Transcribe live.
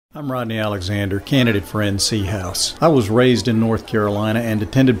I'm Rodney Alexander, candidate for NC House. I was raised in North Carolina and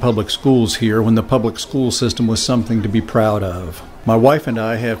attended public schools here when the public school system was something to be proud of. My wife and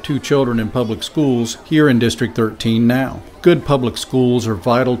I have 2 children in public schools here in District 13 now. Good public schools are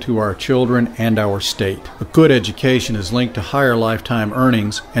vital to our children and our state. A good education is linked to higher lifetime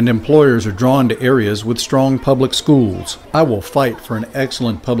earnings, and employers are drawn to areas with strong public schools. I will fight for an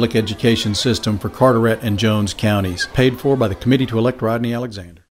excellent public education system for Carteret and Jones counties, paid for by the Committee to elect Rodney Alexander.